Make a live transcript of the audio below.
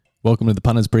Welcome to the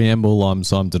Punters Preamble. I'm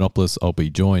Simon Dinopoulos. I'll be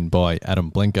joined by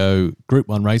Adam Blenko. Group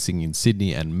 1 racing in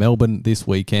Sydney and Melbourne this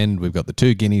weekend. We've got the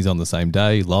two guineas on the same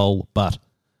day, lol, but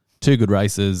two good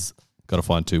races. Got to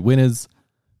find two winners.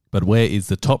 But where is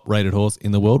the top-rated horse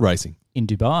in the world racing? In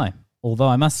Dubai. Although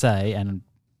I must say, and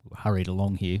hurried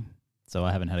along here, so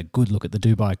I haven't had a good look at the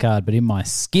Dubai card, but in my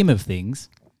skim of things,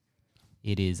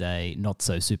 it is a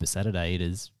not-so-super Saturday. It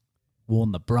has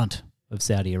worn the brunt of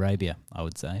Saudi Arabia, I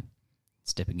would say,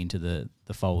 stepping into the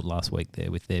fold last week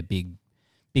there with their big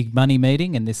money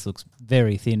meeting, and this looks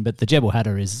very thin, but the Jebel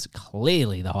Hatter is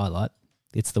clearly the highlight.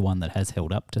 It's the one that has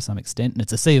held up to some extent, and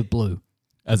it's a sea of blue.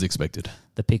 As expected.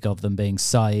 The pick of them being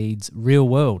Saeed's Real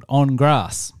World on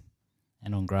grass.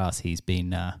 And on grass, he's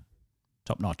been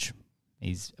top-notch.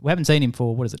 We haven't seen him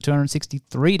for,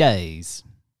 263 days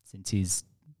since he's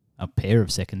a pair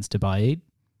of seconds to Baaeed.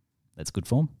 That's good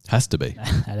form. Has to be.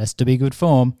 That has to be good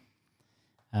form.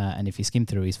 And if you skim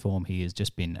through his form, he has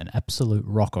just been an absolute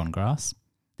rock on grass.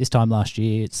 This time last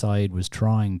year, Saeed was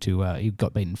trying to, he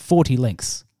got beaten 40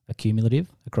 lengths accumulative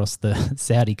across the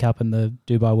Saudi Cup and the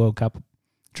Dubai World Cup.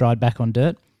 Tried back on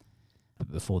dirt. But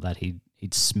before that, he'd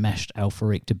smashed Al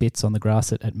Farik to bits on the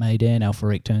grass at Meydan. Al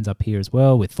Farik turns up here as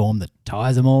well with form that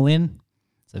ties them all in.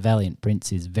 So Valiant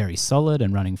Prince is very solid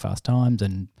and running fast times,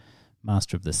 and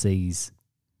Master of the Seas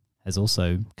has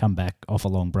also come back off a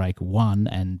long break, won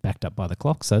and backed up by the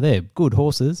clock. So they're good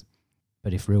horses.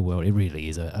 But if Real World, it really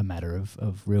is a matter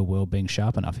of Real World being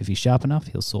sharp enough. If he's sharp enough,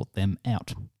 he'll sort them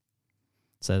out.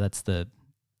 So that's the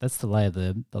lay of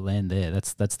the land there.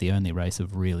 That's the only race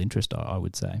of real interest, I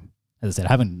would say. As I said,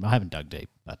 I haven't dug deep,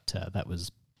 but that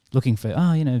was looking for,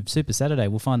 Super Saturday,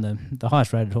 we'll find the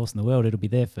highest rated horse in the world. It'll be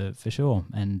there for sure.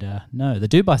 And no, the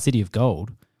Dubai City of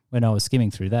Gold, when I was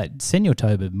skimming through that, Senor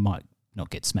Toba might not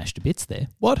get smashed to bits there.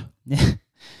 What?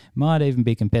 Might even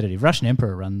be competitive. Russian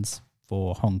Emperor runs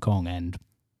for Hong Kong and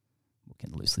we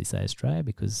can loosely say Australia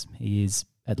because he is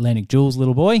Atlantic Jewels'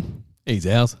 little boy. He's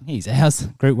ours. He's ours.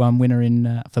 Group 1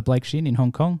 winner for Blake Shin in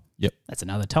Hong Kong. Yep. That's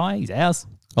another tie. He's ours.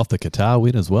 Off the Qatar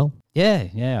win as well.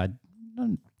 Yeah.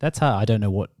 That's hard. I don't know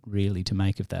what really to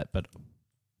make of that, but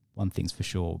one thing's for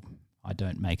sure, I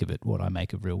don't make of it what I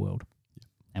make of Real World. Yep.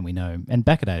 And we know, and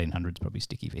back at 1800 is probably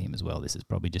sticky for him as well. This is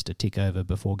probably just a tick over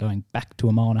before going back to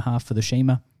a mile and a half for the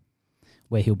Shima,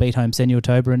 where he'll beat home Senor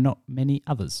Toba and not many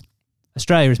others.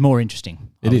 Australia is more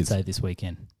interesting, I would say, this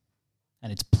weekend.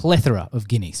 And it's plethora of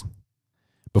guineas.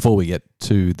 Before we get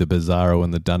to the Bizarro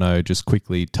and the Dunno, just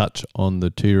quickly touch on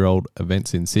the 2-year-old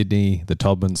events in Sydney. The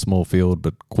Todman, small field,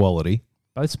 but quality.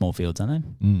 Both small fields,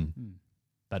 aren't they?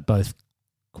 But both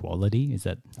quality?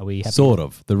 Are we happy? Sort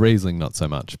of. The Riesling, not so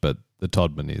much, but the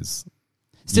Todman is...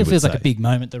 Still feels like a big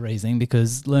moment, the Riesling,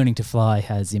 because Learning to Fly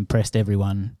has impressed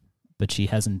everyone, but she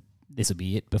hasn't... This will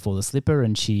be it before the slipper,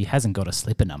 and she hasn't got a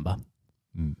slipper number.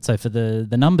 So for the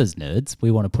numbers nerds,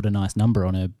 we want to put a nice number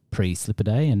on a pre-slipper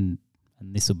day, and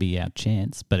this will be our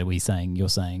chance. But you're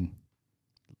saying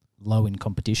low in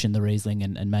competition, the Riesling,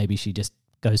 and maybe she just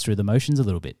goes through the motions a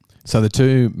little bit. So the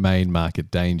two main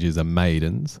market dangers are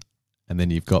maidens, and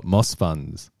then you've got Moss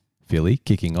Funds filly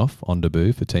kicking off on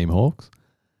debut for Team Hawkes.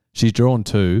 She's drawn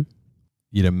 2.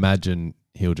 You'd imagine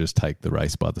he'll just take the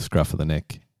race by the scruff of the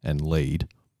neck and lead.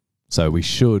 So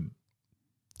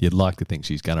you'd like to think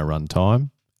she's going to run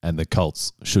time, and the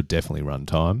Colts should definitely run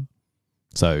time.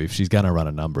 So if she's going to run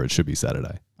a number, it should be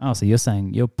Saturday. Oh, so you're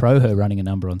saying you're pro her running a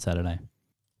number on Saturday?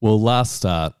 Well, last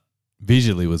start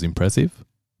visually was impressive.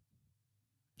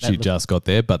 She just got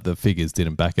there, but the figures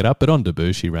didn't back it up. But on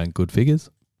debut, she ran good figures.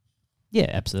 Yeah,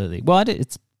 absolutely. Well,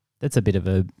 that's a bit of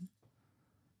a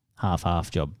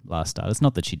half job last start. It's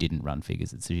not that she didn't run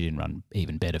figures. It's that she didn't run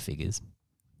even better figures.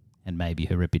 And maybe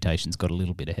her reputation's got a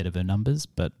little bit ahead of her numbers,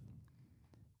 but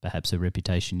perhaps her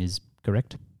reputation is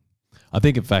correct. I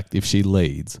think, in fact, if she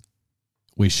leads,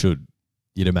 you'd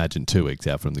imagine 2 weeks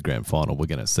out from the grand final, we're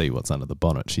going to see what's under the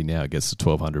bonnet. She now gets to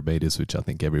 1,200 metres, which I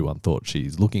think everyone thought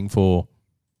she's looking for.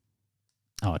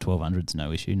 Oh, 1,200's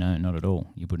no issue. No, not at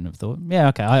all. You wouldn't have thought. Yeah,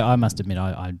 okay. I must admit,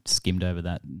 I skimmed over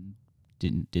that.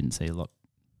 Didn't see a lot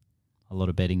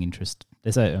of betting interest.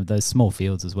 There's those small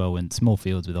fields as well, and small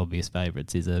fields with obvious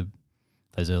favourites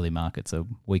those early markets are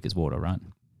weak as water, right?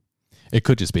 It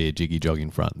could just be a jiggy jog in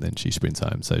front, and then she sprints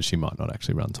home, so she might not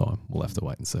actually run time. We'll have to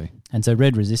wait and see. And so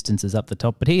Red Resistance is up the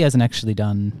top, but he hasn't actually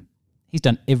done... He's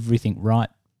done everything right,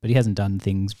 but he hasn't done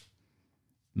things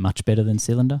much better than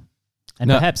Cylinder. And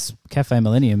perhaps Cafe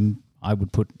Millennium, I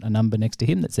would put a number next to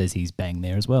him that says he's bang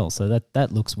there as well. So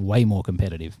that looks way more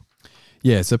competitive.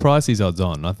 Yeah, surprised he's odds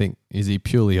on. I think, is he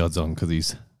purely odds on because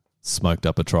he's smoked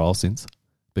up a trial since?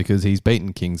 Because he's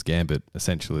beaten King's Gambit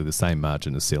essentially the same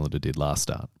margin as Cylinder did last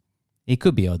start. He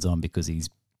could be odds on because he's,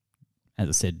 as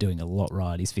I said, doing a lot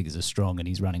right. His figures are strong and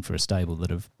he's running for a stable that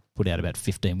have put out about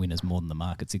 15 winners more than the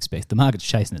markets expect. The market's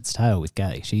chasing its tail with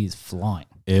Gay. She is flying.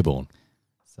 Airborne.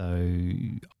 So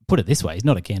put it this way, he's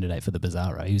not a candidate for the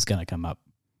Bizarro. He was going to come up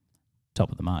top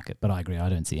of the market. But I agree, I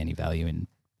don't see any value in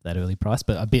that early price.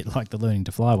 But a bit like the Learning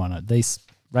to Fly one, these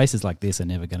races like this are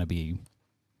never going to be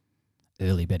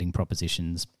early betting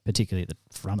propositions, particularly at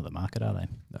the front of the market, are they?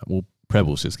 No, well,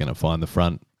 Preble's just going to find the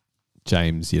front.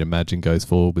 James, you'd imagine, goes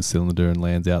forward with Cylinder and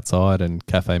lands outside, and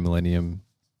Cafe Millennium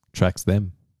tracks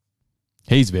them.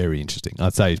 He's very interesting.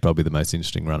 I'd say he's probably the most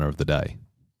interesting runner of the day.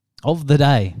 Of the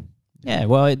day. Yeah,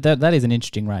 well, that is an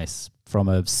interesting race from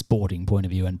a sporting point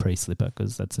of view and pre-slipper,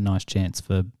 because that's a nice chance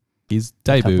for his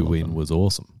debut win was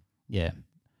awesome. Yeah.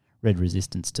 Red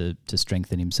Resistance to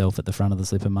strengthen himself at the front of the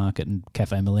slipper market, and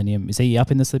Cafe Millennium, is he up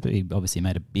in the slipper? He obviously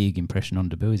made a big impression on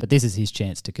debuts, but this is his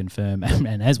chance to confirm.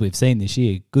 And as we've seen this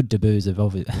year, good debuts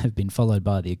have been followed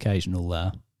by the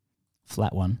occasional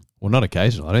flat one. Well, not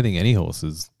occasional. I don't think any horse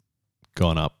has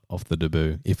gone up off the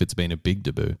debut if it's been a big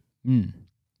debut. Mm.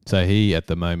 So he at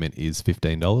the moment is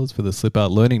 $15 for the slipper.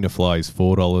 Learning to Fly is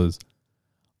 $4.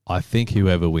 I think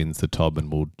whoever wins the Tobin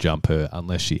will jump her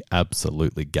unless she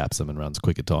absolutely gaps them and runs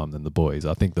quicker time than the boys.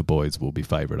 I think the boys will be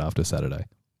favourite after Saturday.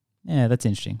 Yeah, that's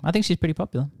interesting. I think she's pretty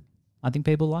popular. I think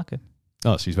people like her.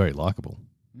 Oh, she's very likeable.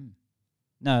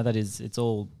 No, it's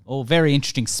all very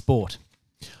interesting sport,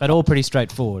 but all pretty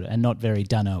straightforward and not very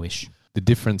Dunno-ish. The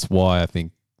difference why I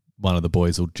think one of the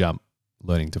boys will jump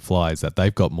Learning to Fly is that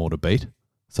they've got more to beat.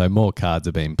 So more cards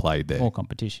are being played there. More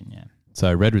competition, yeah.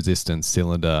 So Red Resistance,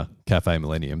 Cylinder, Cafe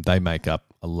Millennium, they make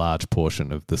up a large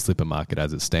portion of the slipper market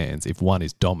as it stands. If one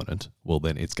is dominant, well,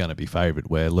 then it's going to be favourite,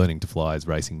 where Learning to Fly is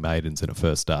racing maidens in a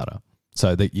first starter.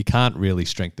 So that you can't really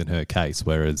strengthen her case,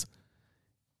 whereas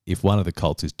if one of the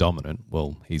colts is dominant,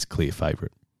 well, he's clear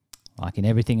favourite. Like in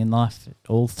everything in life, it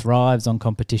all thrives on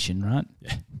competition, right?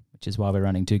 Yeah. Which is why we're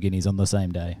running 2 guineas on the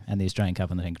same day and the Australian Cup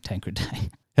on the Tancred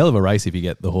Day. Hell of a race if you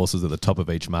get the horses at the top of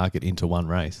each market into one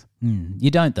race. You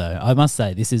don't, though. I must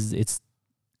say,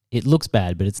 it looks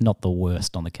bad, but it's not the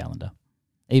worst on the calendar.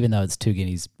 Even though it's 2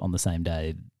 guineas on the same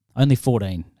day, only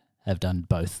 14 have done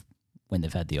both when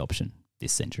they've had the option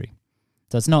this century.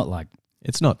 So it's not like...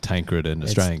 It's not Tancred and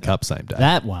Australian Cup same day.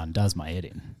 That one does my head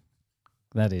in.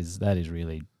 That is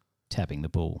really tapping the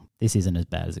bull. This isn't as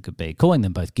bad as it could be. Calling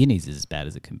them both guineas is as bad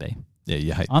as it can be. Yeah,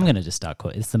 you hate I'm going to just start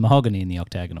calling it's the Mahogany and the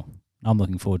Octagonal. I'm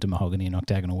looking forward to Mahogany and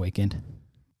Octagonal weekend.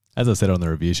 As I said on the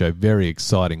review show, very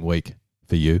exciting week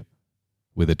for you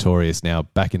with Artorius now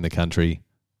back in the country,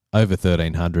 over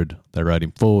 1,300. They rode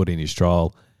him forward in his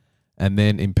trial. And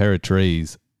then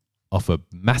Imperatrice off a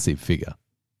massive figure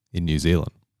in New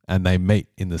Zealand. And they meet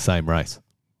in the same race.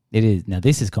 It is. Now,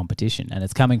 this is competition, and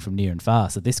it's coming from near and far,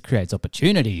 so this creates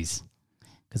opportunities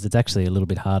because it's actually a little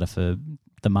bit harder for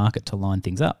the market to line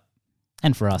things up.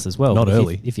 And for us as well. Not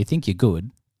early. If you think you're good,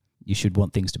 you should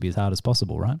want things to be as hard as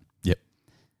possible, right? Yep.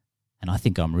 And I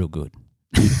think I'm real good.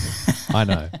 I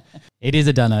know. It is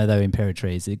a dunno, though,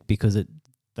 Imperatrice, because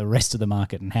the rest of the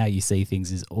market and how you see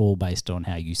things is all based on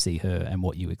how you see her and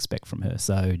what you expect from her.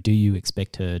 So do you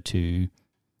expect her to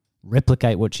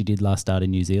replicate what she did last start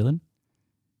in New Zealand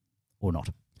or not?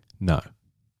 No.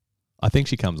 I think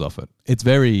she comes off it.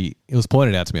 It was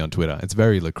pointed out to me on Twitter, it's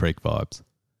very Le Creek vibes.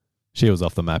 She was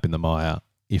off the map in the mire.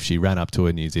 If she ran up to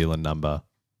a New Zealand number,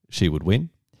 she would win.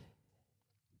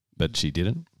 But she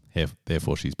didn't.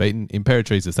 Therefore, she's beaten.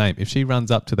 Imperatrice the same. If she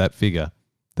runs up to that figure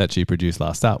that she produced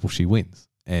last start, well, she wins.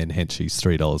 And hence she's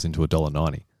 $3 into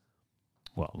 $1.90.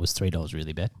 Well, was $3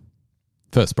 really bad?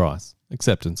 First price.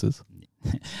 Acceptances.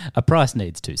 A price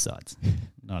needs two sides.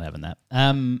 Not having that.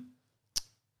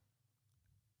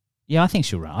 Yeah, I think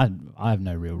she'll run. I have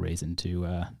no real reason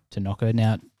to knock her.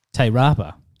 Now, Te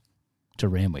Rapa to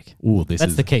Randwick. Ooh,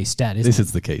 That's the key stat, isn't it? This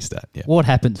is the key stat, yeah. What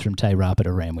happens from Te Rapa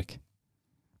to Randwick?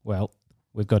 Well,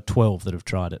 we've got 12 that have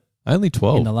tried it. Only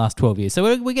 12? In the last 12 years. So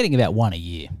we're getting about one a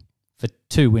year for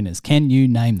 2 winners. Can you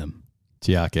name them?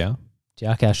 Tiakau.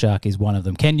 Tiakau Shark is one of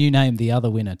them. Can you name the other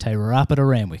winner? Te Rapa to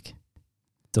Randwick.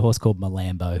 It's a horse called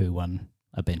Malambo who won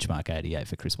a benchmark 88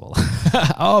 for Chris Waller.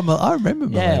 Oh, I remember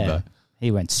Malambo. Yeah. He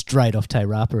went straight off Te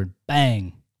Rapa and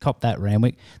bang, copped that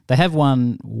Randwick. They have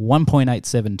won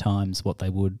 1.87 times what they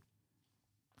would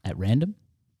at random.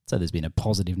 So there's been a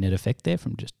positive net effect there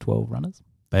from just 12 runners.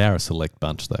 They are a select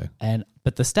bunch though.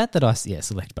 But the stat that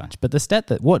select bunch. But the stat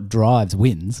that what drives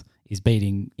wins is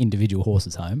beating individual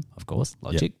horses home, of course,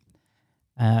 logic.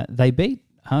 Yep. They beat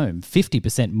home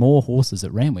 50% more horses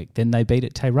at Randwick than they beat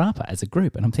at Te Rapa as a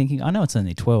group. And I'm thinking, I know it's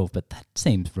only 12, but that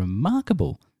seems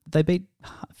remarkable. They beat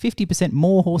 50%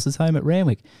 more horses home at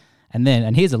Randwick.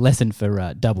 And here's a lesson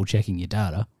for double checking your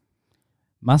data.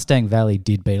 Mustang Valley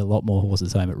did beat a lot more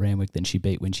horses home at Randwick than she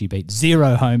beat when she beat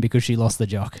 0 home because she lost the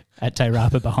jock at Te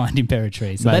Rapa behind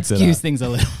Imperatrice. So that skews things a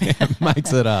little bit.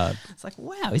 Makes it hard. It's like,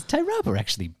 wow, is Te Rapa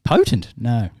actually potent?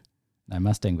 No,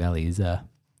 Mustang Valley is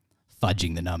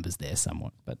fudging the numbers there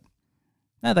somewhat. But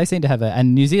no, they seem to have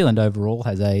and New Zealand overall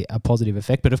has a positive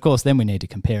effect. But of course, then we need to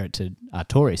compare it to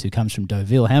Artorias, who comes from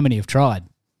Deauville. How many have tried?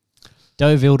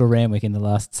 Deauville to Randwick in the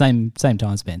last same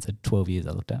time span, so 12 years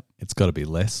I looked at. It's got to be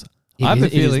less.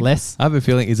 It is less. I have a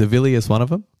feeling, is Avilius one of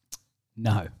them?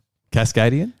 No.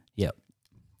 Cascadian? Yep.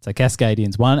 So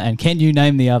Cascadian's one, and can you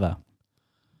name the other?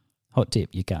 Hot tip,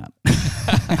 you can't.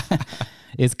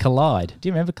 Is Collide. Do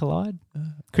you remember Collide?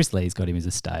 Chris Lee's got him as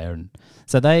a stayer. And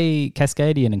so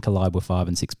Cascadian and Collide were 5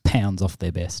 and 6 pounds off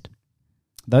their best.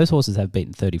 Those horses have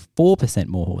beaten 34%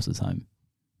 more horses home.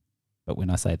 But when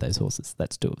I say those horses,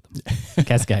 that's 2 of them.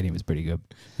 Cascadian was pretty good.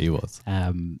 He was.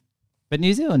 But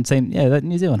New Zealand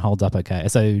New Zealand holds up okay.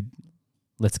 So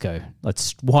let's go.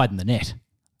 Let's widen the net.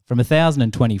 From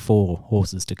 1,024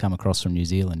 horses to come across from New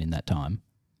Zealand in that time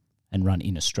and run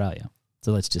in Australia.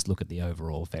 So let's just look at the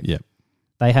overall effect. Yep.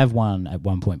 They have won at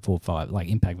 1.45, like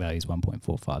impact value is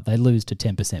 1.45. They lose to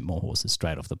 10% more horses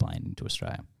straight off the plane into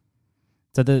Australia.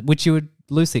 So which you would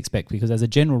loosely expect because as a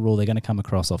general rule, they're going to come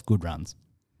across off good runs.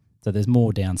 So there's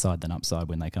more downside than upside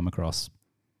when they come across.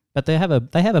 But they have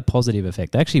a positive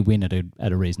effect. They actually win at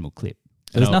a reasonable clip.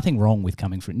 So there's nothing wrong with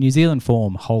coming from New Zealand.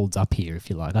 Form holds up here, if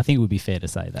you like. I think it would be fair to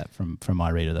say that from my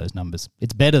read of those numbers.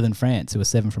 It's better than France, who are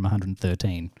 7 from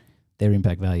 113. Their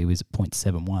impact value is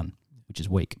 0.71, which is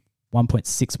weak.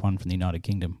 1.61 from the United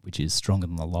Kingdom, which is stronger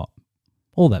than the lot.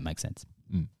 All that makes sense.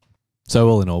 So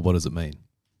all in all, what does it mean?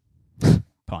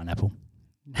 Pineapple.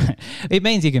 It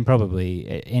means you can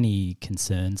probably, any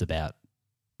concerns about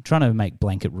trying to make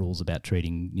blanket rules about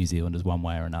treating New Zealanders one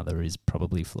way or another is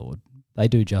probably flawed. They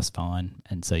do just fine,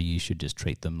 and so you should just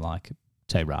treat them like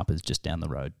Te Rapa's just down the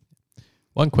road.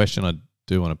 One question I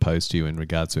do want to pose to you in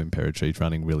regards to Imperatrice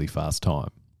running really fast time.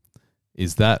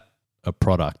 Is that a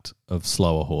product of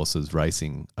slower horses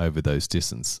racing over those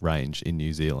distance range in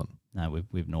New Zealand? No,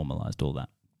 we've normalised all that.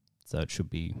 So it should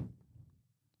be,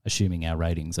 assuming our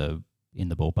ratings are in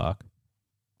the ballpark,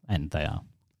 and they are,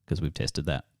 because we've tested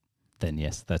that, then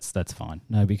yes, that's fine.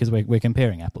 No, because we're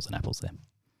comparing apples and apples there.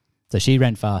 So she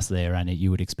ran fast there, and you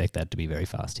would expect that to be very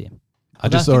fast here. I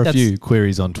just saw a few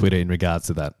queries on Twitter in regards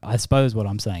to that. I suppose what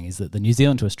I'm saying is that the New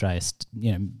Zealand to Australia,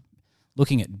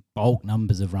 looking at bulk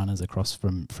numbers of runners across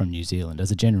from New Zealand,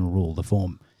 as a general rule, the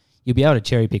form, you'll be able to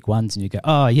cherry pick ones and you go,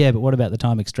 oh yeah, but what about the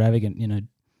time Extravagant,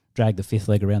 dragged the 5th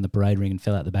leg around the parade ring and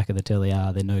fell out the back of the telly?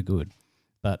 They're no good.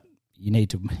 But you need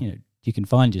to, you can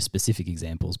find your specific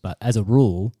examples, but as a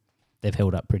rule, they've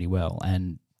held up pretty well.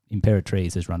 And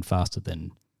Imperatrice has run faster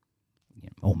than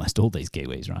almost all these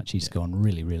Kiwis, right? She's gone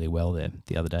really, really well there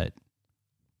the other day at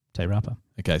Te Rapa.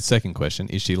 Okay, second question.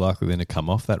 Is she likely then to come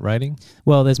off that rating?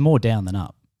 Well, there's more down than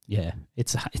up. Yeah,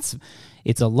 it's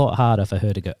a lot harder for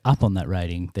her to go up on that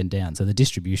rating than down. So the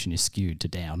distribution is skewed to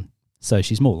down. So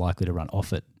she's more likely to run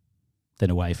off it than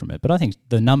away from it. But I think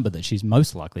the number that she's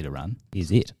most likely to run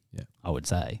is it, I would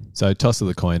say. So toss of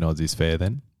the coin odds is fair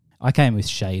then? I came with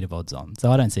shade of odds on,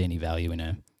 so I don't see any value in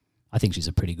her. I think she's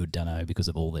a pretty good dunno because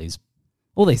of all these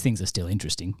things are still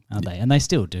interesting, aren't they? And they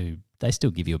still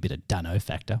give you a bit of dunno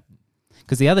factor.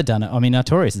 Because the other dunno,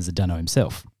 Artorias is a dunno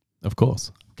himself. Of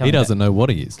course. He doesn't know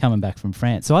what he is. Coming back from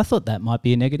France. So I thought that might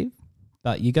be a negative.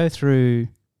 But you go through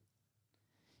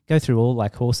all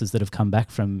like horses that have come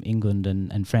back from England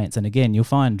and France, and again you'll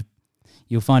find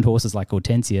horses like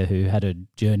Hortensia who had a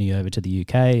journey over to the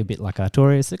UK, a bit like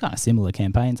Artorias. They're kind of similar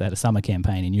campaigns. They had a summer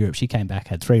campaign in Europe. She came back,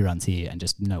 had 3 runs here, and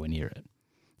just nowhere near it.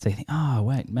 So you think, oh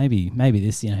wait, maybe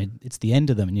this, it's the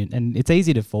end of them, and it's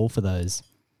easy to fall for those.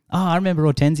 Oh, I remember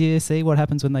Hortensia. See what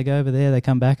happens when they go over there? They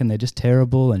come back and they're just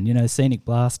terrible. And Scenic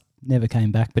Blast never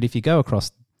came back. But if you go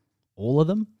across all of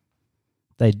them,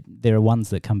 there are ones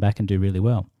that come back and do really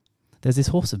well. There's this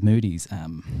horse of Moody's.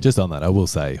 Just on that, I will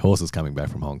say horses coming back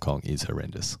from Hong Kong is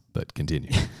horrendous. But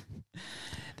continue.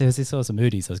 There was this horse of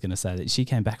Moody's. I was going to say that she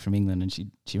came back from England and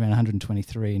she ran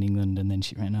 123 in England, and then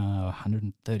she ran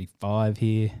 135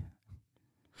 here.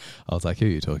 I was like, who are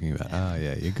you talking about? Oh,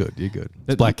 yeah, you're good.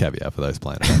 It's Black Caviar for those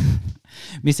playing.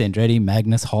 Miss Andretti,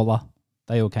 Magnus, Holler,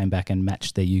 they all came back and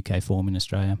matched their UK form in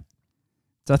Australia.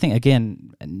 So I think,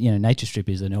 again, Nature Strip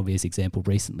is an obvious example.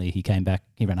 Recently, he came back,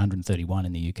 he ran 131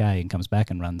 in the UK and comes back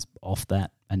and runs off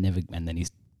that and then he's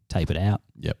tapered out.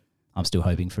 Yep. I'm still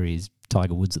hoping for his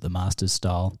Tiger Woods at the Masters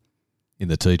style. In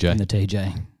the TJ. In the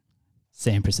TJ.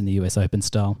 Sampras in the US Open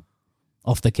style.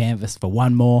 Off the canvas for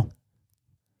one more.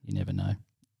 You never know.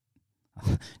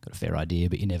 Got a fair idea,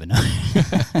 but you never know.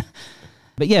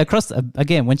 But yeah,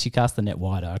 again, once you cast the net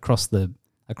wider across the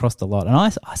lot, and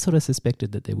I sort of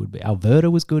suspected that there would be.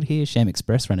 Alberta was good here. Sham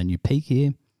Express ran a new peak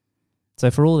here. So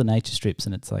for all the nature strips,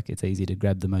 and it's like it's easy to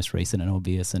grab the most recent and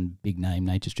obvious and big name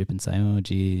nature strip and say, oh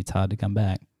gee, it's hard to come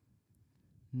back.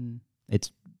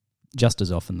 It's just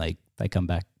as often they come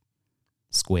back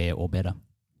square or better.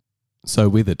 So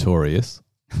with Artorias,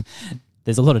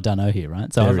 there's a lot of dunno here,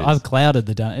 right? So I've clouded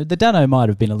the dunno. The dunno might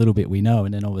have been a little bit we know,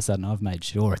 and then all of a sudden I've made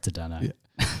sure it's a dunno.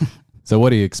 Yeah. So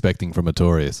what are you expecting from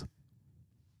Artorias?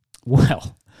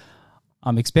 Well,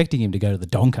 I'm expecting him to go to the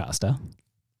Doncaster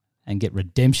and get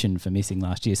redemption for missing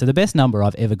last year. So the best number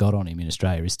I've ever got on him in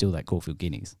Australia is still that Caulfield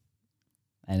Guineas.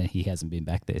 And he hasn't been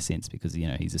back there since because,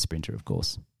 he's a sprinter, of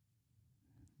course.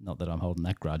 Not that I'm holding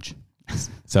that grudge.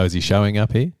 So is he showing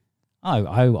up here?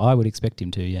 I would expect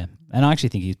him to, yeah. And I actually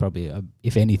think he's probably,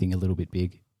 if anything, a little bit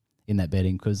big in that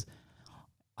betting because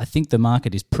I think the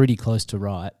market is pretty close to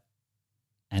right.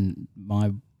 And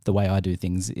the way I do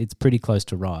things, it's pretty close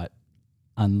to right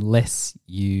unless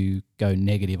you go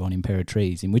negative on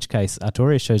Imperatriz, in which case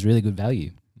Artorias shows really good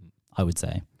value, I would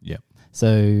say. Yeah.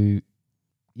 So,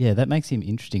 yeah, that makes him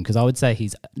interesting because I would say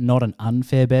he's not an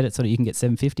unfair bet. It's sort of you can get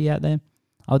 750 out there.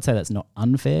 I would say that's not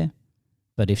unfair,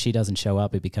 but if she doesn't show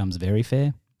up, it becomes very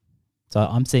fair. So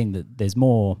I'm seeing that there's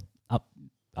more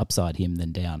upside him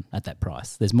than down at that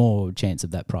price. There's more chance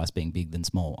of that price being big than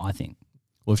small, I think.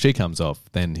 Well, if she comes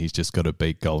off, then he's just got to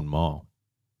beat Golden Mile.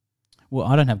 Well,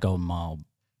 I don't have Golden Mile,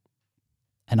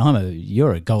 and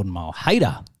you're a Golden Mile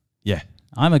hater. Yeah.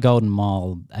 I'm a Golden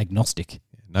Mile agnostic.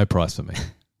 No price for me.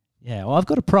 Yeah, well, I've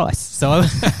got a price. So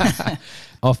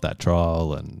off that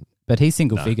trial but he's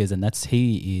single figures, and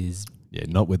he is. Yeah,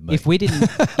 not with me. If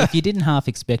you didn't half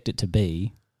expect it to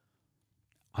be,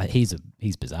 he's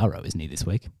Bizarro, isn't he, this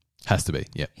week? Has to be,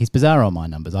 yeah. He's Bizarro on my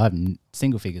numbers. I have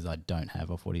single figures I don't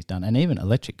have off what he's done, and even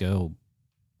Electric Girl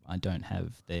I don't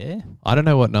have there. I don't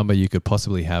know what number you could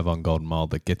possibly have on Golden Mile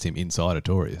that gets him inside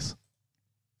Artorias.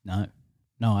 No,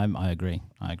 I agree.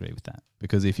 I agree with that.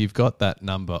 Because if you've got that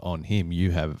number on him,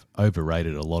 you have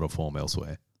overrated a lot of form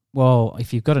elsewhere. Well,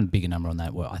 if you've got a bigger number on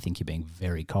that, I think you're being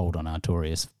very cold on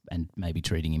Artorias and maybe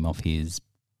treating him off his,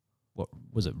 what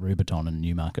was it, Rubiton and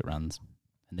Newmarket runs.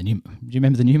 And do you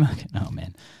remember the Newmarket? Oh,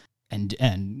 man.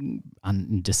 And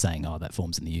I'm just saying, that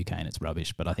form's in the UK and it's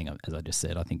rubbish. But I think, as I just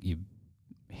said, I think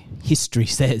history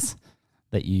says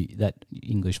that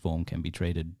English form can be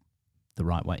treated the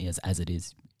right way as it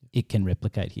is. It can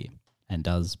replicate here and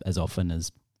does as often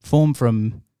as form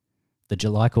from the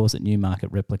July course at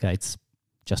Newmarket replicates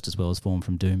just as well as form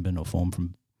from Doomben or form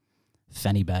from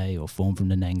Fanny Bay or form from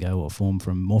Nanango or form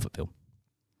from Morphettville.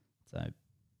 So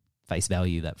face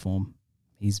value that form.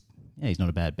 He's not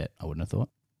a bad bet, I wouldn't have thought.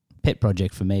 Pet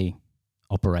project for me,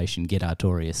 Operation Get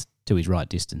Artorias to his right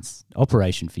distance.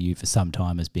 Operation for you for some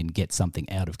time has been get something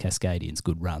out of Cascadian's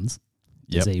good runs.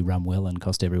 Does he run well and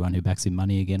cost everyone who backs him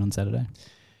money again on Saturday?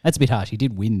 That's a bit harsh. He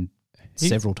did win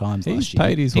several times last year.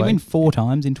 Paid his way. He won 4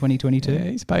 times in 2022. Yeah,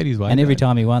 he's paid his way. And every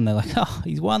time he won, they're like,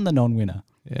 he's won the non-winner.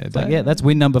 Yeah, that's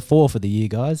win number 4 for the year,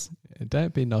 guys.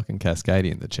 Don't be knocking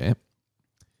Cascadian, the champ.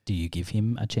 Do you give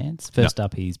him a chance? First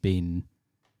up, he's been...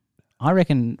 I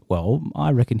reckon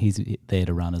he's there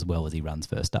to run as well as he runs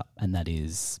first up, and that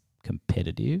is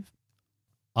competitive.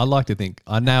 I like to think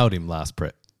I nailed him last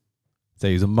prep. So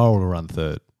he's a moral to run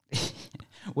third.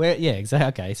 Exactly.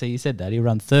 Okay, so you said that. He'll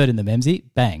run third in the Memsie,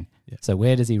 bang. Yeah. So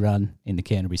where does he run in the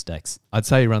Canterbury Stakes? I'd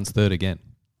say he runs third again.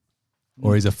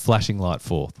 Or he's a flashing light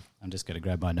fourth. I'm just going to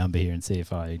grab my number here and see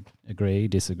if I agree,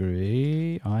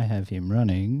 disagree. I have him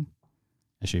running,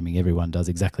 assuming everyone does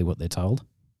exactly what they're told,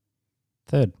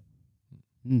 third.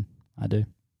 I do.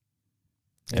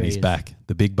 And he's back.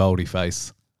 The big boldy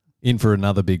face. In for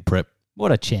another big prep.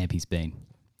 What a champ he's been.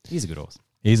 He's a good horse.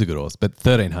 He's a good horse, but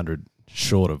 1,300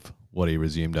 short of what he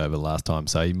resumed over last time,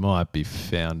 so he might be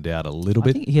found out a little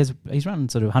bit. I think he's run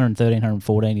sort of 113,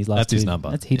 114 his last That's his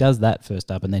number. He does that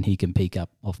first up, and then he can peak up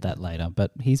off that later.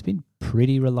 But he's been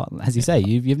pretty reliable. As you say,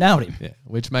 you've nailed him. Yeah,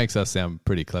 which makes us sound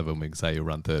pretty clever when we say he'll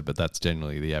run third, but that's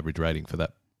generally the average rating for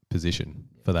that position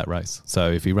for that race.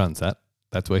 So if he runs that,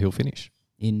 that's where he'll finish.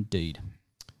 Indeed.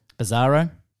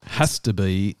 Bizarro? Has to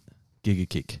be Giga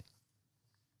Kick.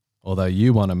 Although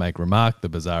you want to make Remark the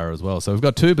Bizarro as well. So we've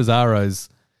got 2 Bizarros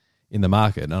in the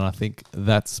market, and I think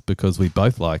that's because we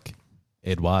both like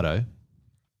Eduardo.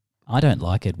 I don't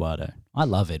like Eduardo. I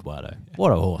love Eduardo.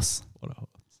 What a horse.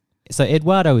 So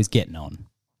Eduardo is getting on.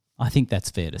 I think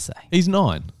that's fair to say. He's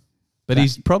 9, but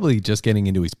he's probably just getting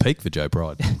into his peak for Joe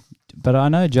Pride. But I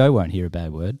know Joe won't hear a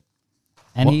bad word.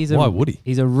 And why would he?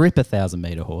 He's a rip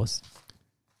 1,000-metre horse.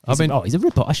 He's a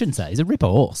ripper. I shouldn't say he's a ripper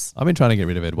horse. I've been trying to get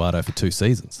rid of Eduardo for 2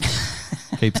 seasons.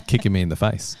 Keeps kicking me in the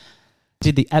face.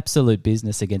 Did the absolute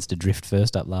business against Adrift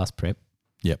first up last prep.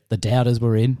 Yep. The doubters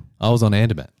were in. I was on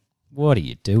Andermatt. What are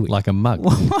you doing? Like a mug.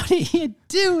 What are you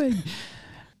doing?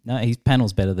 No, his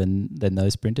panel's better than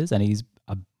those sprinters, and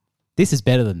this is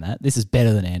better than that. This is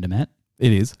better than Andermatt.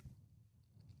 It is.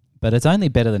 But it's only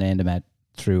better than Andermatt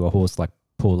through a horse like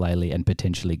Paul Laley and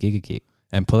potentially Giga Kick.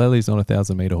 And Polelli's not a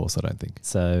 1,000-metre horse, I don't think.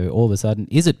 So all of a sudden,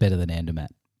 is it better than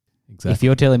Andermatt? Exactly. If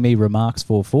you're telling me Remark's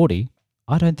 440,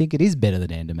 I don't think it is better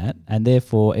than Andermatt, and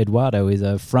therefore Eduardo is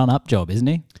a front-up job, isn't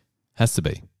he? Has to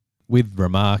be. With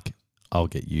Remark, I'll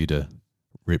get you to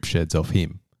rip sheds off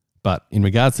him. But in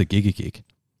regards to Giga Kick,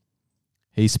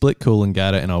 he split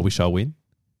Coolangatta and I Wish I Win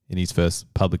in his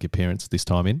first public appearance this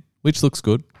time in, which looks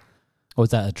good. Or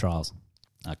was that at trials?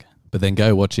 Okay. But then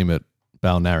go watch him at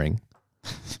Balnarring.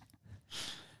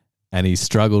 And he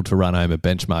struggled to run home a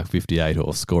benchmark 58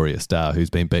 horse, Scoria Star, who's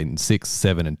been beaten 6,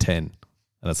 7 and 10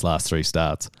 in its last 3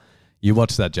 starts. You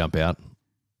watch that jump out,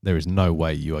 there is no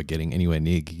way you are getting anywhere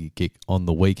near Giga Kick on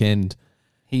the weekend.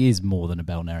 He is more than a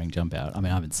Balnarring jump out. I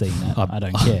mean, I haven't seen that. I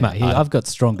don't care. Mate, I've got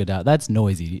stronger data. That's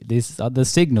noisy. The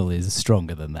signal is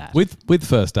stronger than that. With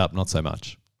first up, not so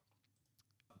much.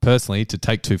 Personally, to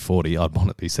take 240, I'd want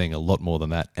to be seeing a lot more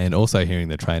than that. And also hearing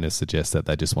the trainers suggest that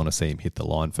they just want to see him hit the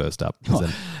line first up.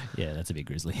 Yeah, that's a big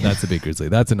grizzly. That's a big grizzly.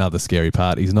 That's another scary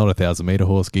part. He's not a 1,000-metre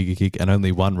horse, Giga Kick, and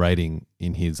only 1 rating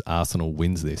in his arsenal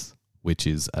wins this, which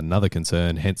is another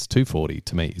concern. Hence, 240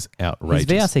 to me is outrageous.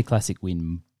 His VRC Classic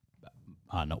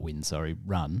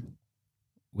run,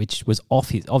 which was off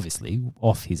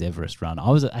his Everest run.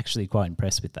 I was actually quite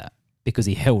impressed with that because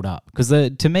he held up. Because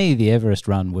to me, the Everest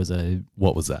run was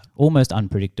what was that? Almost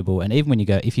unpredictable. And even when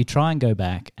if you try and go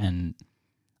back and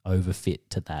overfit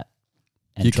to that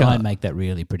and you try can't. and make that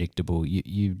really predictable,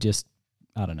 you just,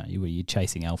 I don't know, you're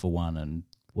chasing Alpha One and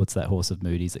what's that horse of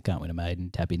Moody's that can't win a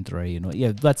maiden, tap in 3 and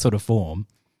that sort of form.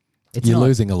 You're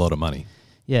losing a lot of money.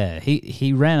 Yeah,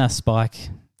 he ran a spike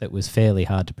that was fairly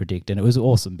hard to predict, and it was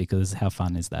awesome because how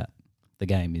fun is that? The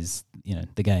game is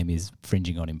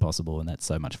fringing on impossible, and that's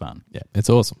so much fun. Yeah, it's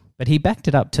awesome. But he backed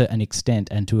it up to an extent,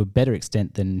 and to a better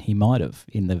extent than he might have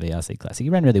in the VRC Classic.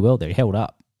 He ran really well there. He held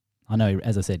up. I know,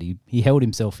 as I said, he held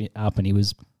himself up, and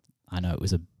I know it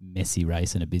was a messy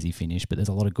race and a busy finish, but there's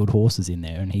a lot of good horses in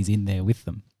there, and he's in there with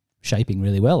them, shaping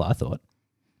really well, I thought.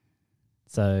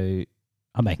 So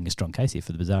I'm making a strong case here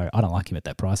for the Bizarro. I don't like him at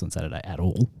that price on Saturday at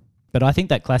all. But I think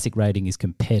that classic rating is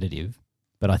competitive,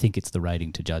 but I think it's the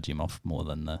rating to judge him off more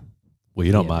than the... Well,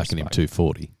 you're not marking him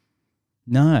 240.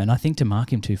 No, and I think to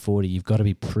mark him 240, you've got to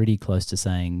be pretty close to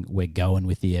saying we're going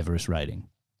with the Everest rating.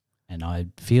 And I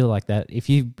feel like that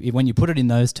when you put it in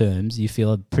those terms, you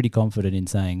feel pretty confident in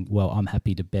saying, well, I'm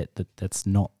happy to bet that that's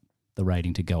not the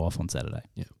rating to go off on Saturday.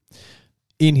 Yeah.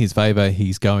 In his favour,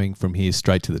 he's going from here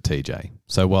straight to the TJ.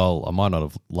 So while I might not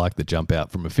have liked the jump out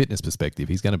from a fitness perspective,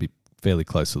 he's going to be fairly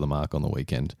close to the mark on the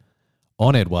weekend.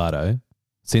 On Eduardo,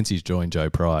 since he's joined Joe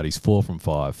Pride, he's 4 from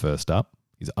 5 first up.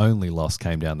 His only loss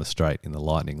came down the straight in the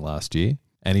Lightning last year.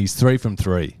 And he's 3 from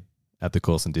 3 at the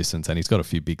course and distance, and he's got a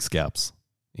few big scalps,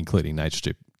 including Nature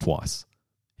Strip twice.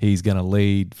 He's going to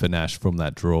lead for Nash from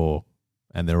that draw,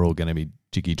 and they're all going to be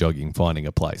jiggy-jogging, finding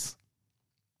a place.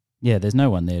 Yeah, there's no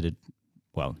one there to...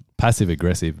 Well,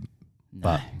 passive-aggressive,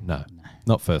 but no,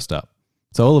 not first up.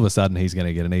 So all of a sudden, he's going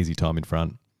to get an easy time in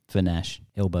front. For Nash,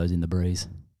 elbows in the breeze.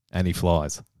 And he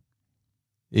flies.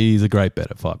 He's a great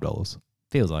bet at $5.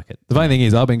 Feels like it. The funny thing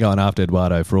is, I've been going after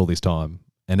Eduardo for all this time,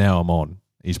 and now I'm on.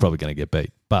 He's probably going to get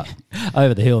beat. But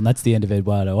over the hill, and that's the end of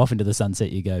Eduardo. Off into the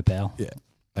sunset you go, pal. Yeah.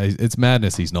 It's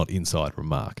madness he's not inside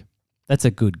Remark. That's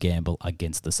a good gamble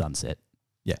against the sunset.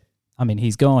 Yeah. I mean,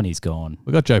 he's gone, he's gone.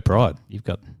 We've got Joe Pride. You've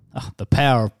got the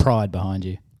power of Pride behind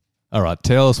you. All right,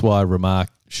 tell us why Remark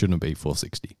shouldn't be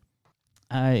 460.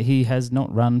 He has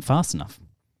not run fast enough.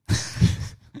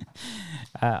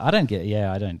 I don't.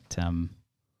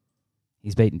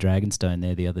 He's beaten Dragonstone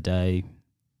there the other day.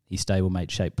 His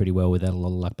stablemate shaped pretty well without a lot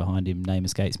of luck behind him. Name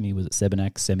escapes me. Was it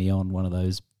Sebenak, Semi-On, one of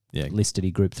those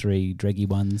listed Group 3 dreggy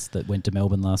ones that went to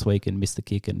Melbourne last week and missed the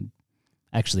kick and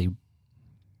actually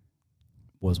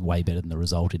was way better than the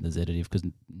result in the Z-Additive because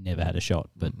never had a shot.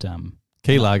 But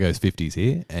Key Largo's 50s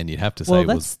here, and you'd have to say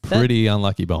was pretty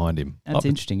unlucky behind him. That's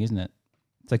interesting, isn't it?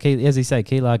 So, as you say,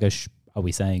 Key Largo, are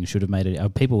we saying should have made it? Are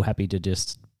people happy to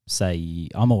just say,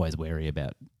 I'm always wary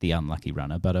about the unlucky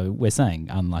runner, but we're saying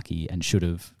unlucky and should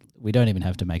have. We don't even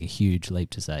have to make a huge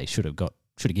leap to say should have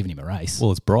given him a race.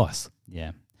 Well, it's Bryce.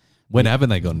 Yeah. When haven't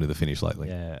they gotten to the finish lately?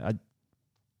 Yeah.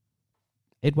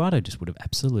 Eduardo just would have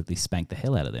absolutely spanked the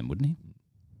hell out of them, wouldn't he?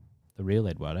 the real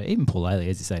Eduardo. Even Paul Ailey,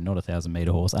 as you say, not a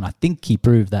 1,000-metre horse. And I think he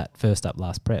proved that first up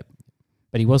last prep.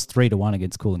 But he was 3-1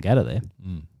 against Coolangatta there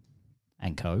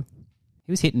and co.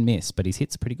 He was hit and miss, but his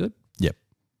hits are pretty good. Yep.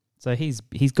 So he's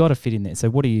got to fit in there. So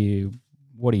what do you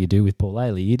do with Paul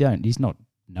Ailey? You don't. He's not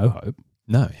no hope.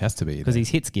 No, it has to be. Because his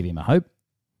hits give him a hope.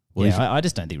 Well, I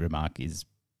just don't think Remark is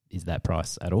that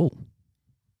price at all.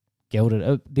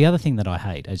 Gelded. The other thing that I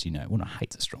hate, as you know, well, not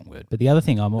hate's a strong word, but the other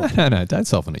thing I'm... No, don't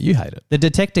soften it. You hate it. The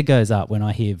detector goes up when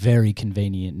I hear very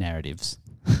convenient narratives.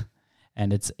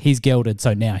 And he's gelded,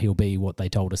 so now he'll be what they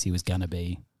told us he was going to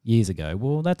be years ago.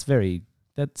 Well, that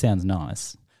sounds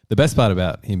nice. The best part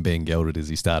about him being gelded is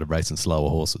he started racing slower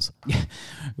horses.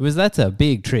 That's a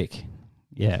big trick.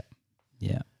 Yeah.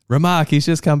 Remark, he's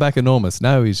just come back enormous.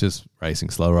 No, he's just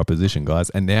racing slower opposition, guys.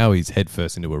 And now he's head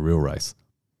first into a real race.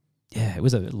 Yeah, it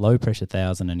was a low pressure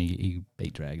 1,000 and he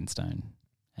beat Dragonstone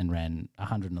and ran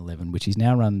 111, which he's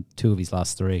now run 2 of his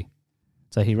last 3.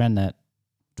 So he ran that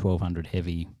 1,200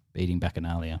 heavy beating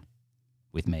Bacchanalia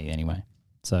with me anyway.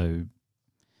 So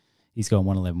he's gone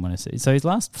 111, 106. So his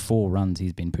last 4 runs,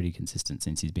 he's been pretty consistent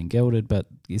since he's been gelded, but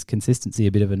is consistency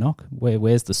a bit of a knock?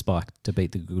 Where's the spike to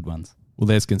beat the good ones? Well,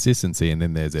 there's consistency, and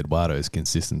then there's Eduardo's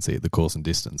consistency at the course and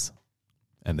distance.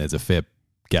 And there's a fair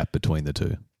gap between the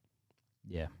two.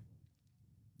 Yeah.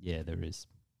 Yeah, there is.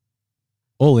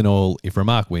 All in all, if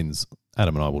Remark wins,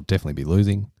 Adam and I will definitely be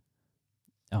losing.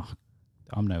 Oh,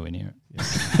 I'm nowhere near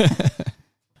it.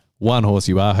 One horse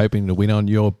you are hoping to win on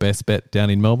your best bet down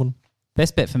in Melbourne?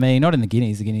 Best bet for me, not in the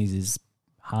Guineas. The Guineas is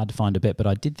hard to find a bet, but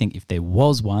I did think if there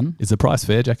was one... Is the price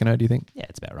fair, Jack and O, do you think? Yeah,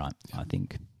 it's about right. Yeah. I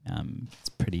think it's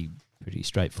pretty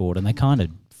straightforward, and they kind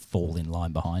of fall in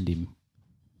line behind him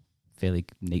fairly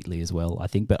neatly as well, I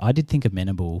think. But I did think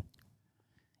Amenable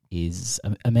is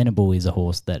a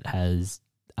horse that has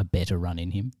a better run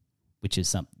in him, which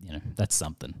is that's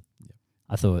something. Yeah.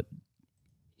 I thought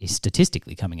he's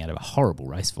statistically coming out of a horrible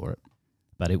race for it,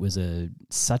 but it was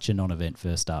such a non-event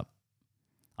first up.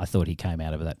 I thought he came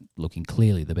out of that looking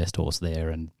clearly the best horse there,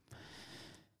 and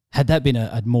had that been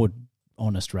a more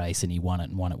honest race and he won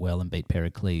it well and beat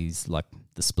Pericles, like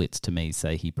the splits to me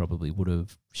say he probably would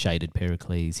have shaded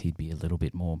Pericles. He'd be a little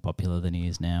bit more popular than he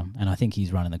is now. And I think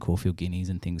he's running the Caulfield Guineas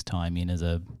and things tie him in as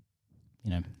I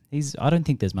don't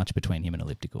think there's much between him and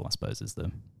Elliptical, I suppose,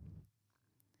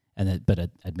 but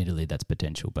admittedly that's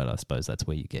potential, but I suppose that's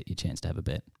where you get your chance to have a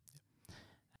bet.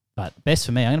 But best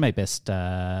for me, I'm going to make best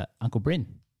Uncle Bryn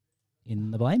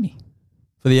in the Blamey.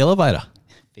 For the Elevator.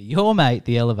 For your mate,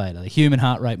 the Elevator, the human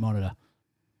heart rate monitor.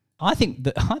 I think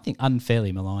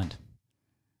unfairly maligned,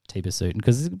 T Pursuit,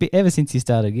 because ever since you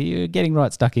started, you're getting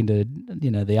right stuck into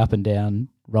the up and down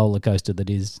roller coaster that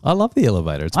is. I love the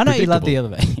Elevator. I know you love the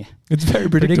Elevator. Yeah. It's very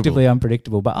predictable. Predictably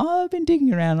unpredictable, but I've been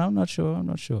digging around. I'm not sure.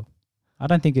 I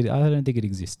don't think it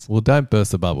exists. Well, don't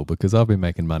burst the bubble because I've been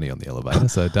making money on the Elevator,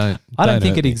 so don't. I don't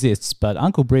think it exists, but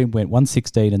Uncle Bryn went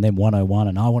 116 and then 101,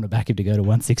 and I want to back him to go to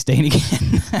 116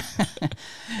 again.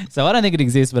 So I don't think it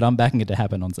exists, but I'm backing it to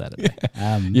happen on Saturday.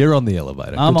 You're on the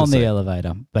Elevator. I'm on the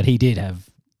Elevator, but he did have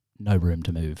no room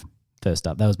to move. First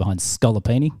up, that was behind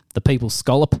Scolopini, the People's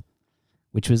Scallop,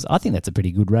 which was, I think that's a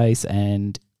pretty good race,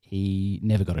 and he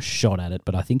never got a shot at it.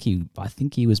 But I think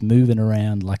he was moving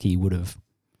around like he would have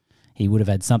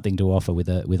had something to offer with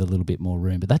a little bit more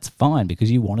room. But that's fine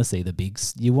because you want to see the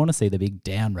big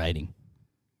down rating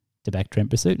to back Trent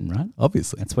Pursuit, right?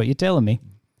 Obviously, that's what you're telling me.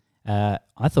 I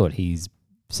thought he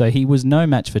was no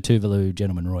match for Tuvalu,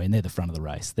 Gentleman Roy, and they're the front of the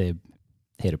race. They're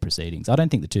head of proceedings. I don't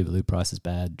think the Tuvalu price is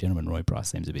bad. Gentleman Roy price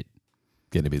seems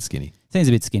getting a bit skinny. Seems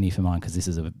a bit skinny for mine because this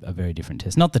is a very different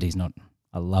test. Not that he's not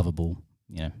a lovable,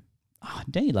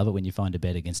 don't you love it when you find a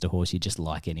bet against a horse you just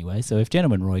like anyway? So if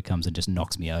Gentleman Roy comes and just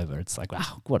knocks me over, it's like,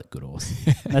 wow, what a good horse.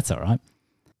 That's all right.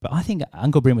 But I think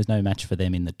Uncle Bryn was no match for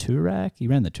them in the Toorak. He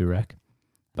ran the Toorak.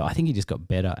 But I think he just got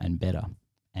better and better.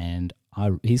 And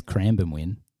his Cranbourne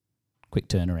win, quick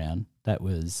turnaround,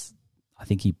 I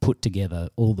think he put together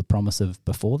all the promise of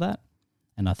before that.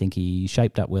 And I think he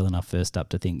shaped up well enough first up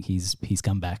to think he's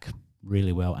come back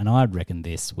really well. And I reckon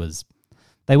they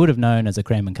would have known as a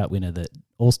Cranbourne Cup winner that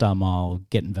All-Star Mile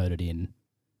getting voted in.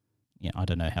 I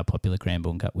don't know how popular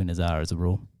Cranbourne Cup winners are as a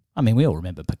rule. I mean, we all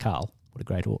remember Pakal. What a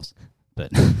great horse.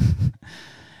 But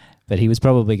but he was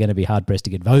probably going to be hard-pressed to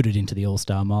get voted into the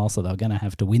All-Star Mile, so they were going to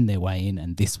have to win their way in,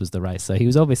 and this was the race. So he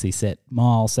was obviously set.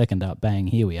 Mile, second up, bang,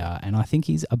 here we are. And I think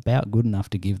he's about good enough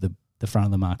to give the front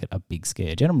of the market a big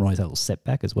scare. Gentleman Roy's had a little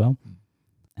setback as well.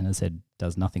 And as I said,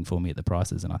 does nothing for me at the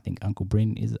prices, and I think Uncle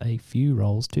Bryn is a few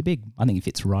rolls too big. I think he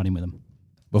fits right in with them.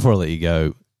 Before I let you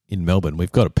go, in Melbourne,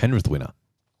 we've got a Penrith winner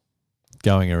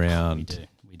going around.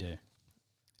 We do.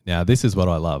 Now, this is what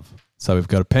I love. So we've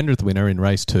got a Penrith winner in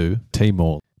race 2,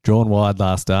 Timor. Drawn wide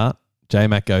last start.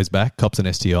 J-Mac goes back, cops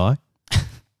an STI.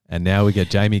 And now we get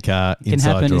Jamie Carr inside Can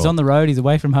happen. draw. He's on the road. He's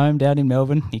away from home down in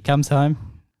Melbourne. He comes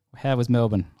home. How was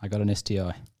Melbourne? I got an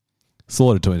STI.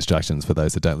 Slaughtered to instructions for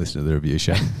those that don't listen to the review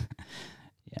show.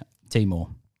 Yeah. Timor.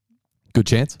 Good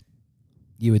chance.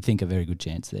 You would think a very good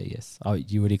chance there, yes. Oh,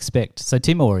 you would expect. So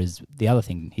Timor is, the other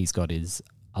thing he's got is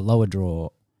a lower draw.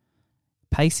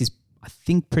 Pace is, I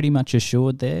think, pretty much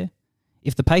assured there.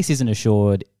 If the pace isn't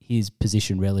assured, his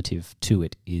position relative to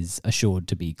it is assured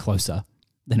to be closer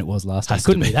than it was last time. Has to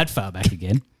Couldn't be. be that far back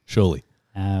again. Surely.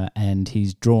 And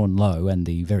he's drawn low, and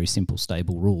the very simple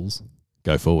stable rules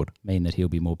Go forward. mean that he'll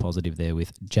be more positive there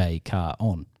with J Carr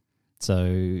on.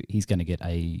 So he's going to get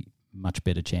a much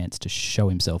better chance to show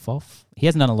himself off. He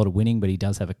hasn't done a lot of winning, but he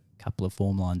does have a couple of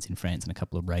form lines in France and a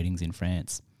couple of ratings in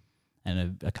France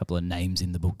and a couple of names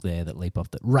in the book there that leap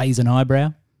off that raise an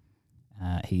eyebrow.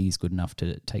 He's good enough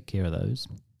to take care of those,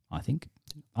 I think.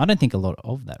 I don't think a lot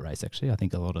of that race, actually. I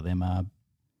think a lot of them are...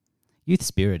 Youth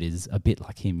Spirit is a bit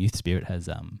like him. Youth Spirit has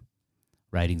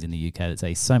ratings in the UK that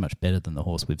say so much better than the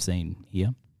horse we've seen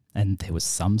here. And there was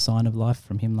some sign of life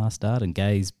from him last start. And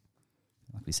Gay's,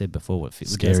 like we said before,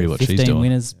 Scary what she's 15 doing.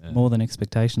 winners, Yeah. more than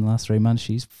expectation the last 3 months.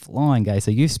 She's flying, Gay. So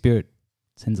Youth Spirit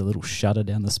sends a little shudder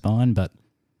down the spine, but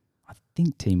I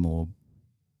think Timor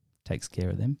takes care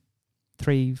of them.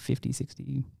 350,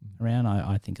 60 around,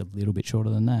 I think a little bit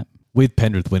shorter than that. With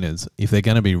Penrith winners, if they're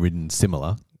going to be ridden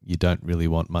similar, you don't really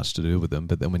want much to do with them.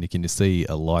 But then when you can see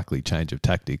a likely change of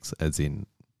tactics, as in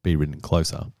be ridden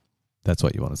closer, that's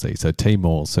what you want to see. So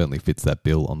Timor certainly fits that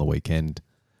bill on the weekend.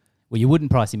 Well, you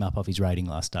wouldn't price him up off his rating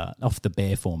last start. Off the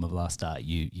bare form of last start,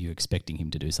 you're expecting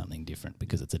him to do something different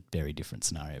because it's a very different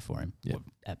scenario for him. Yeah. Or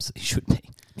absolutely should be.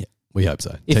 Yeah, we hope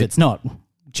so. If it's not,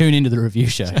 tune into the review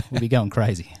show. We'll be going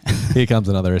crazy. Here comes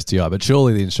another STI, but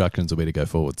surely the instructions will be to go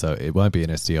forward, so it won't be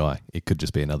an STI. It could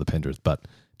just be another Penrith, but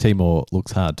Timor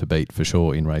looks hard to beat for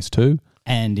sure in race 2.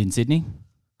 And in Sydney,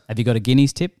 have you got a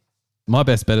Guineas tip? My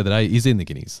best bet of the day is in the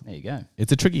Guineas. There you go.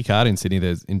 It's a tricky card in Sydney.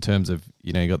 There's in terms of,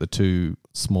 you got the 2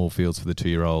 small fields for the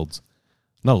 2-year-olds.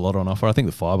 Not a lot on offer. I think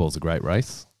the Fireball's a great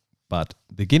race, but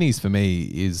the Guineas for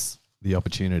me is the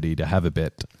opportunity to have a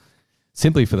bet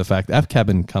simply for the fact Af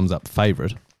Cabin comes up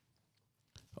favourite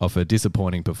off a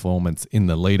disappointing performance in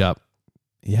the lead-up.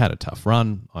 He had a tough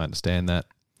run. I understand that.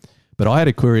 But I had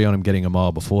a query on him getting a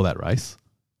mile before that race,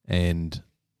 and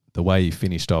the way he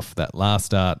finished off that last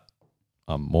start,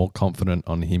 I'm more confident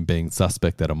on him being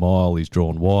suspect at a mile. He's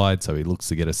drawn wide, so he looks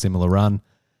to get a similar run.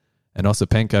 And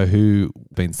Osipenko, who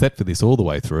been set for this all the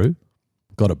way through,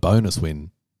 got a bonus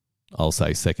win, I'll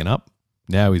say second up.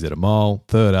 Now he's at a mile,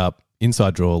 third up,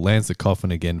 inside draw, lands the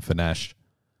coffin again for Nash.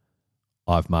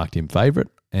 I've marked him favourite,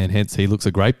 and hence he looks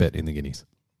a great bet in the Guineas.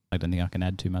 I don't think I can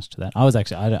add too much to that.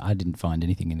 I didn't find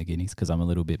anything in the Guineas because I'm a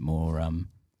little bit more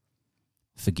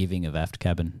forgiving of Aft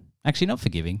Cabin. Actually, not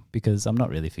forgiving because I'm not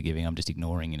really forgiving. I'm just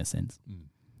ignoring in a sense.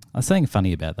 I was saying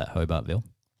funny about that Hobartville.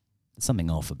 There's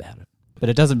something off about it. But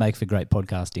it doesn't make for great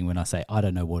podcasting when I say I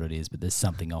don't know what it is, but there's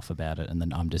something off about it, and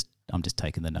then I'm just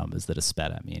taking the numbers that are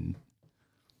spat at me, and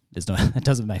it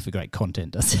doesn't make for great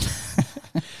content, does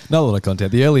it? Not a lot of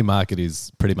content. The early market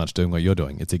is pretty much doing what you're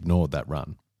doing. It's ignored that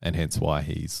run, and hence why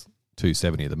he's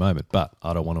 270 at the moment. But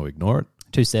I don't want to ignore it.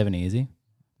 270, is he?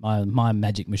 My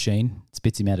magic machine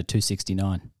spits him out at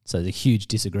 269. So there's a huge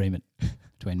disagreement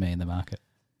between me and the market.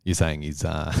 You're saying he's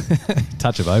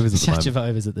touch of overs at the moment. Touch of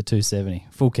overs at the 270.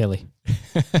 Full Kelly.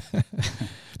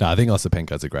 No, I think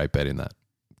Osipenko's a great bet in that.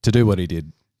 To do what he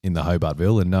did in the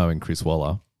Hobartville and knowing Chris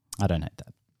Waller, I don't hate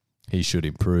that. he should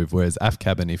improve. Whereas Af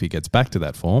Cabin, if he gets back to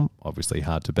that form, obviously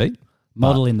hard to beat.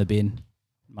 Model in the bin.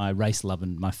 My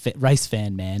race-loving, race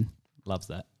fan man loves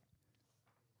that.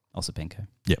 Osipenko.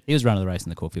 Yep. He was running the race in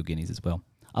the Caulfield Guineas as well.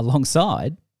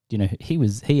 Alongside,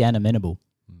 he and Amenable.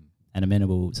 And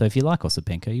Amenable. So if you like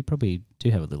Osipenko, you probably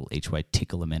do have a little each way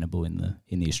tickle Amenable in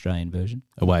the Australian version.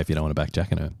 Away if you don't want to back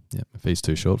Jacquinot. Yeah, if he's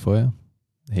too short for you,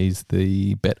 he's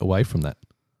the bet away from that.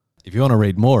 If you want to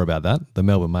read more about that, the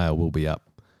Melbourne Mail will be up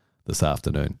this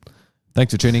afternoon.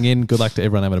 Thanks for tuning in. Good luck to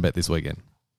everyone having a bet this weekend.